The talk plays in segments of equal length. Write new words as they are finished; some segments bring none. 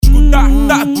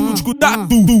escutar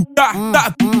tudo,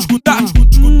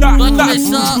 escutar, vai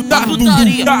começar a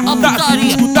putaria,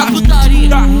 a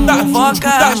putaria. Convoca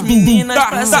as meninas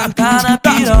pra sentar na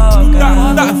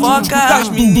piroca. Convoca as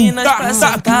meninas pra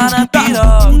sentar na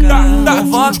piroca.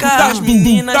 Convoca as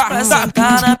meninas pra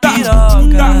sentar na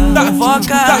piroca.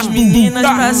 Convoca as meninas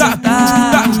pra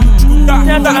sentar.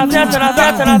 Tenta na teta, na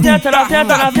teta, na teta, na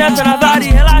teta, na teta, na vara e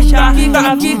relaxa. Fica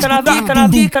na fica, na fica, na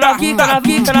fica, na fica, na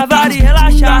fica, na vara e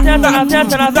relaxa. Tenta na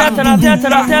teta, na teta, na teta,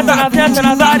 na teta, na teta,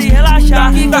 na vara e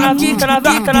relaxa. Fica na fica, na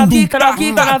fica, na fica, na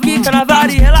fica, na fica, na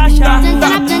vara e relaxa. Tenta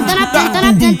na tenta na tenta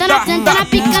na tenta na tenta na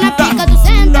pica do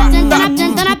centro. Tenta na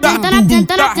tenta na tenta na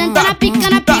tenta na tenta na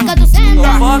pica do centro.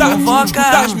 Convoca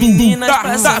as meninas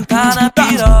pra sentar na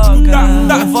piroca.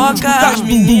 Convoca as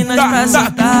meninas pra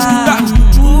sentar.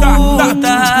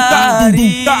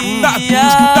 Putaria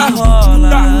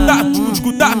rola.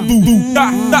 escutar tudo,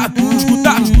 escutar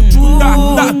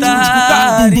Putaria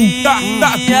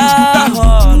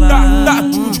rola.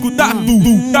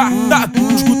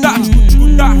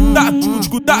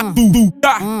 escutar tudo,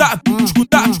 escutar tudo,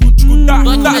 escutar.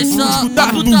 Vai começar a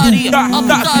putaria, a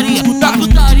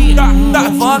putaria.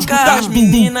 Convoca as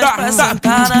meninas pra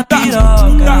sentar na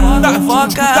piroca.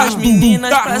 Convoca as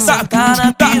meninas pra sentar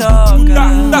na piroca.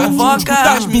 Convoca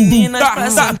as meninas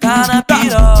pra sentar na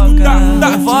piroca.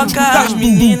 Convoca as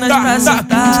meninas pra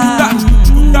sentar.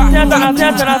 Tenta na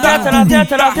teta, na teta, na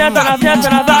teta, na teta, na teta,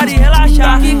 na vara e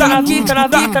relaxa. Fica na fica, na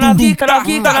fica, na fica, na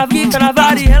fica, na fica, na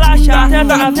vara e relaxa.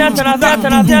 Tenta na teta, na teta,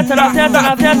 na teta, na teta,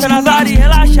 na teta, na vara e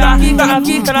relaxa. Fica na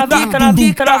fica, na fica, na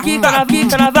fica, na fica, na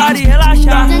fica, na vara e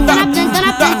relaxa. Tenta na tenta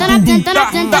na tenta na tenta na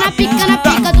tenta na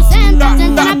pica do centro.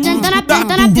 Tenta na tenta na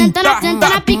tenta na tenta na tenta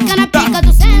na pica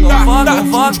do centro.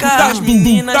 Convoca as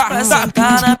meninas pra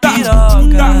sentar na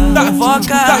piroca.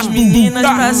 Convoca as meninas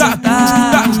pra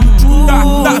sentar.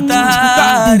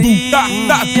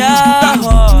 Putaria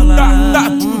rola.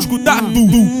 Escutar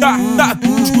tudo,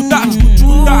 escutar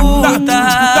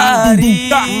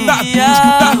Putaria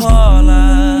rola.